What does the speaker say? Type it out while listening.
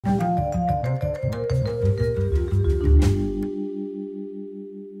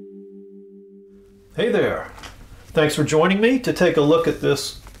Hey there! Thanks for joining me to take a look at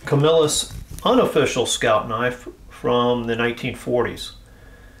this Camillus Unofficial scout knife from the 1940s.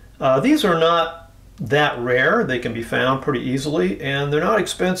 These are not that rare. They can be found pretty easily, and they're not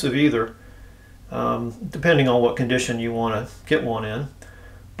expensive either, depending on what condition you want to get one in.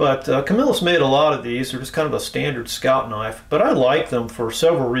 But Camillus made a lot of these. They're just kind of a standard scout knife, but I like them for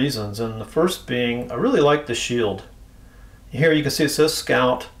several reasons, and the first being I really like the shield. Here you can see it says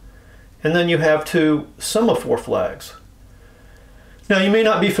Scout, and then you have two semaphore flags. Now, you may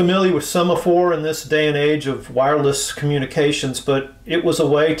not be familiar with semaphore in this day and age of wireless communications, but it was a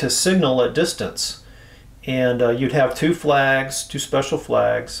way to signal at distance. And you'd have two flags, two special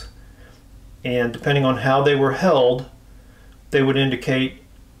flags, and depending on how they were held, they would indicate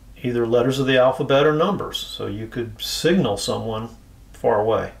either letters of the alphabet or numbers, so you could signal someone far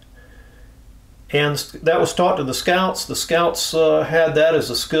away. And that was taught to the scouts. The scouts had that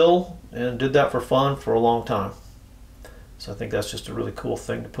as a skill and did that for fun for a long time. So I think that's just a really cool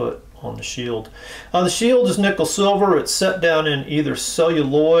thing to put on the shield. The shield is nickel silver. It's set down in either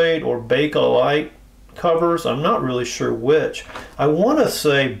celluloid or bakelite covers. I'm not really sure which. I want to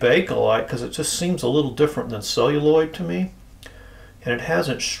say bakelite because it just seems a little different than celluloid to me. And it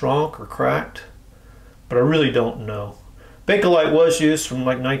hasn't shrunk or cracked, but I really don't know. Bakelite was used from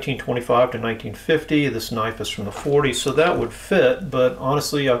like 1925 to 1950. This knife is from the 40s, so that would fit, but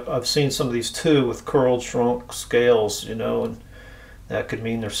honestly I've seen some of these too with curled, shrunk scales, you know, and that could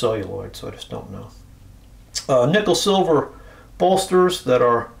mean they're celluloid, so I just don't know. Nickel silver bolsters that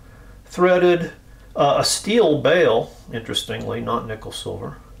are threaded, a steel bail, interestingly, not nickel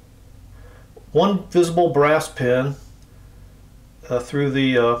silver. One visible brass pin through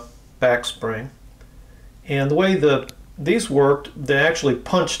the back spring, and the way these worked, they actually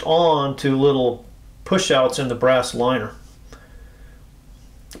punched on to little push-outs in the brass liner.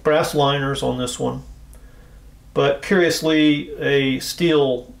 Brass liners on this one, but curiously a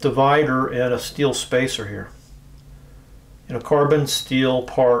steel divider and a steel spacer here. You know, carbon steel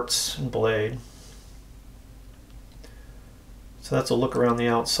parts and blade. So that's a look around the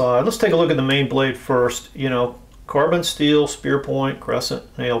outside. Let's take a look at the main blade first. You know, carbon steel, spear point,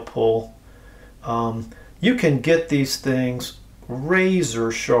 crescent, nail pull. You can get these things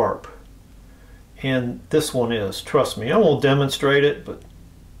razor sharp, and this one is, trust me. I won't demonstrate it, but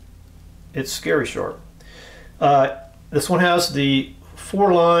it's scary sharp. This one has the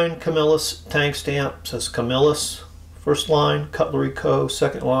 4-line Camillus tank stamp. It says Camillus, first line, Cutlery Co.,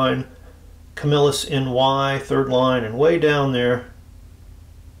 second line, Camillus NY, third line, and way down there,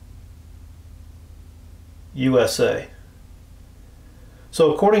 USA.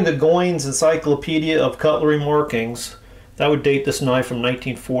 So according to Goins' Encyclopedia of Cutlery Markings, that would date this knife from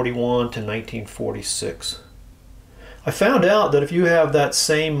 1941 to 1946. I found out that if you have that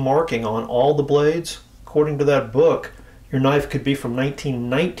same marking on all the blades, according to that book, your knife could be from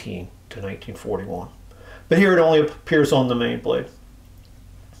 1919 to 1941. But here it only appears on the main blade.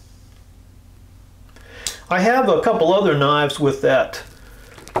 I have a couple other knives with that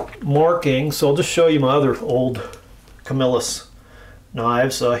marking, so I'll just show you my other old Camillus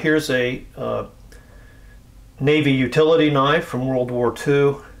knives. Here's a Navy utility knife from World War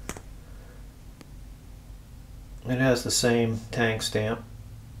II. It has the same tank stamp.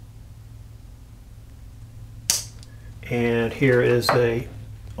 And here is a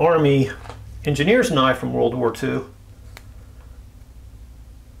Army engineer's knife from World War II.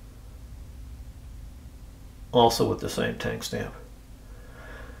 Also with the same tank stamp.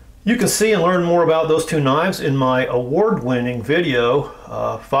 You can see and learn more about those two knives in my award-winning video,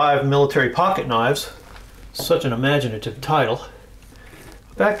 5 Military Pocket Knives. Such an imaginative title.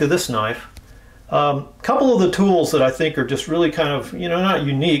 Back to this knife. Couple of the tools that I think are just really kind of, you know, not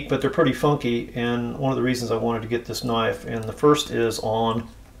unique, but they're pretty funky, and one of the reasons I wanted to get this knife. And the first is on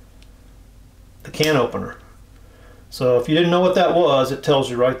the can opener. So if you didn't know what that was, it tells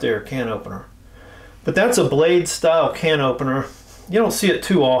you right there, can opener. But that's a blade style can opener. You don't see it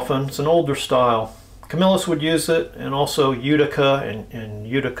too often. It's an older style. Camillus would use it, and also Utica and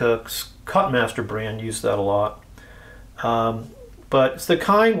Utica's Cutmaster brand used that a lot. But it's the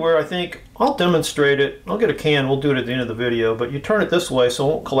kind where I think I'll demonstrate it. I'll get a can, we'll do it at the end of the video, but you turn it this way so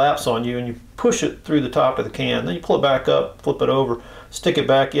it won't collapse on you, and you push it through the top of the can. Then you pull it back up, flip it over, stick it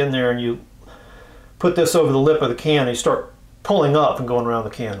back in there, and you put this over the lip of the can, and you start pulling up and going around the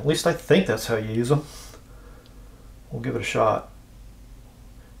can. At least I think that's how you use them. We'll give it a shot.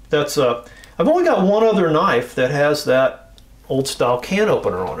 That's I've only got one other knife that has that old style can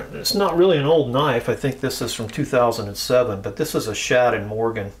opener on it. And it's not really an old knife. I think this is from 2007, but this is a Shad &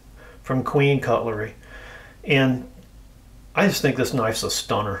 Morgan from Queen Cutlery. And I just think this knife's a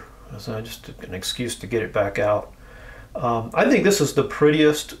stunner. So just an excuse to get it back out. I think this is the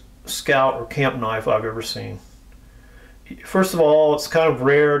prettiest scout or camp knife I've ever seen. First of all, it's kind of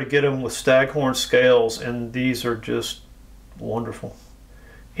rare to get them with staghorn scales, and these are just wonderful.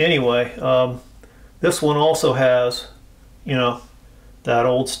 Anyway, this one also has, you know, that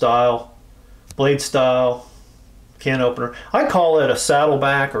old style, blade style can opener. I call it a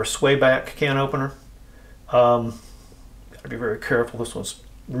saddleback or swayback can opener. Gotta be very careful. This one's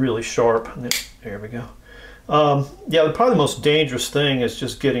really sharp. There we go. Yeah, probably the most dangerous thing is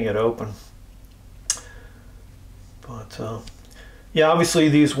just getting it open. But yeah, obviously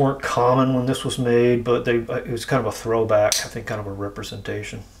these weren't common when this was made, but it was kind of a throwback, I think, kind of a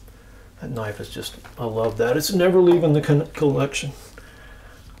representation. That knife is just, I love that. It's never leaving the collection.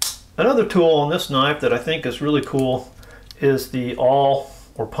 Another tool on this knife that I think is really cool is the awl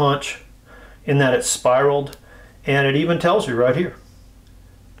or punch, in that it's spiraled, and it even tells you right here,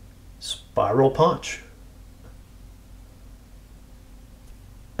 spiral punch.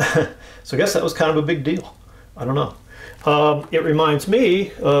 So I guess that was kind of a big deal. I don't know. It reminds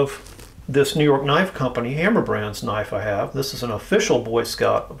me of this New York knife company, Hammer Brand's knife I have. This is an official Boy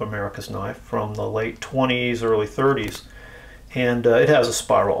Scout of America's knife from the late 20s, early 30s. And it has a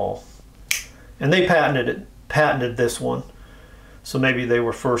spiral awl. And they patented this one. So maybe they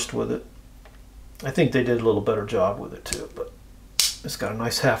were first with it. I think they did a little better job with it too, but it's got a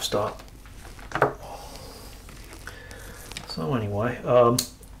nice half stop. So anyway,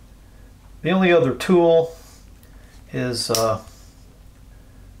 the only other tool is the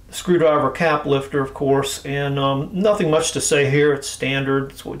screwdriver cap lifter, of course, and nothing much to say here. It's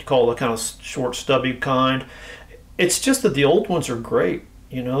standard. It's what you call the kind of short, stubby kind. It's just that the old ones are great.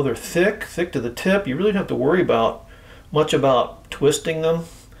 You know, they're thick to the tip. You really don't have to worry much about twisting them.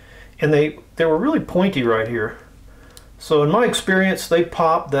 And they were really pointy right here. So in my experience, they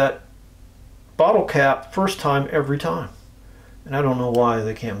pop that bottle cap first time every time. And I don't know why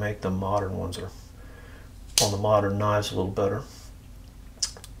they can't make the modern ones, or on the modern knives, a little better.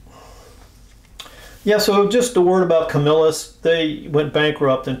 Yeah, so just a word about Camillus. They went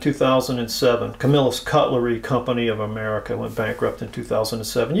bankrupt in 2007. Camillus Cutlery Company of America went bankrupt in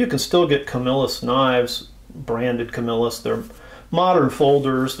 2007. You can still get Camillus knives, branded Camillus. They're modern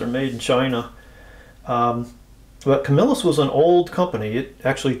folders. They're made in China. But Camillus was an old company. It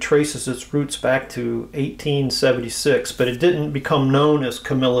actually traces its roots back to 1876, but it didn't become known as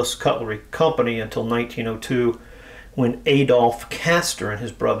Camillus Cutlery Company until 1902, when Adolph Castor and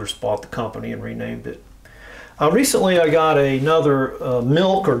his brothers bought the company and renamed it. Recently I got another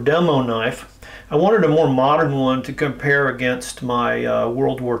milk or demo knife. I wanted a more modern one to compare against my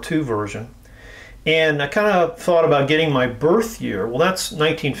World War II version. And I kind of thought about getting my birth year. Well, that's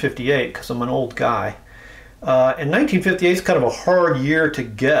 1958 because I'm an old guy. And 1958 is kind of a hard year to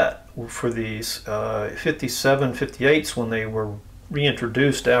get for these. 57, 58's when they were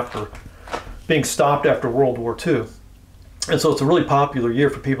reintroduced after being stopped after World War II. And so it's a really popular year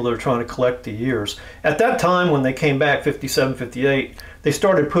for people that are trying to collect the years. At that time, when they came back, 57, 58, they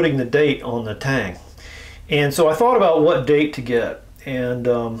started putting the date on the tang. And so I thought about what date to get. And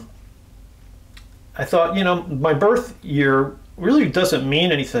I thought, you know, my birth year really doesn't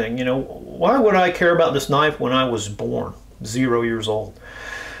mean anything. You know, why would I care about this knife when I was born, 0 years old?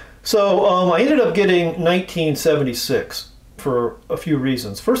 So I ended up getting 1976 for a few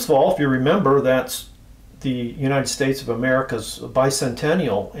reasons. First of all, if you remember, that's the United States of America's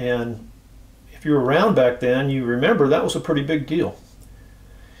bicentennial, and if you were around back then, you remember that was a pretty big deal.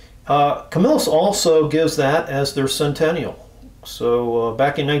 Camillus also gives that as their centennial. So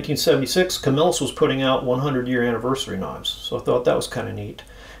back in 1976, Camillus was putting out 100-year anniversary knives, so I thought that was kind of neat.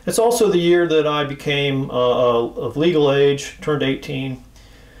 It's also the year that I became of legal age, turned 18,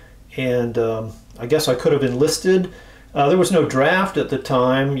 and I guess I could have enlisted. There was no draft at the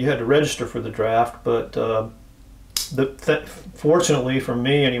time. You had to register for the draft, but fortunately for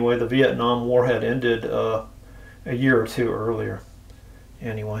me anyway, the Vietnam War had ended a year or two earlier.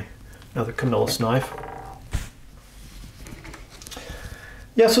 Anyway, another Camillus knife.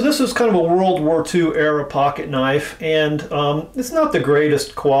 Yeah, so this is kind of a World War II era pocket knife, and it's not the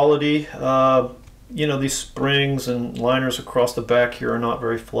greatest quality. You know, these springs and liners across the back here are not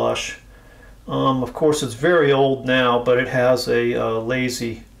very flush. Of course, it's very old now, but it has a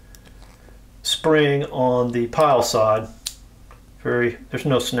lazy spring on the pile side. There's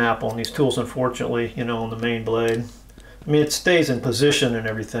no snap on these tools, unfortunately, you know, on the main blade. I mean, it stays in position and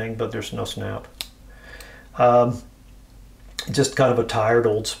everything, but there's no snap. Just kind of a tired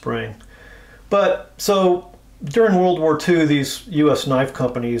old spring. But so during World War II, these U.S. knife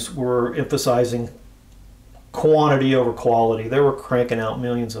companies were emphasizing quantity over quality. They were cranking out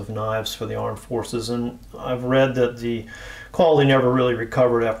millions of knives for the armed forces, and I've read that the quality never really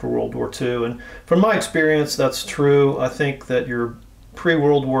recovered after World War II. And from my experience, that's true. I think that your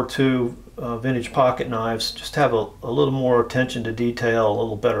pre-World War II vintage pocket knives just have a little more attention to detail, a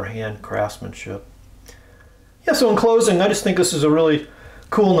little better hand craftsmanship. Yeah, so in closing, I just think this is a really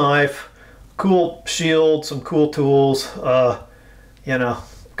cool knife, cool shield, some cool tools, you know,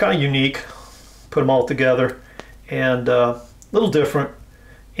 kind of unique. Put them all together, and a little different,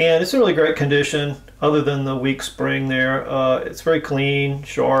 and it's in really great condition other than the weak spring there. It's very clean,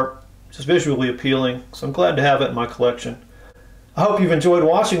 sharp, just visually appealing, so I'm glad to have it in my collection. I hope you've enjoyed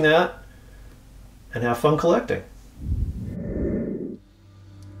watching that, and have fun collecting.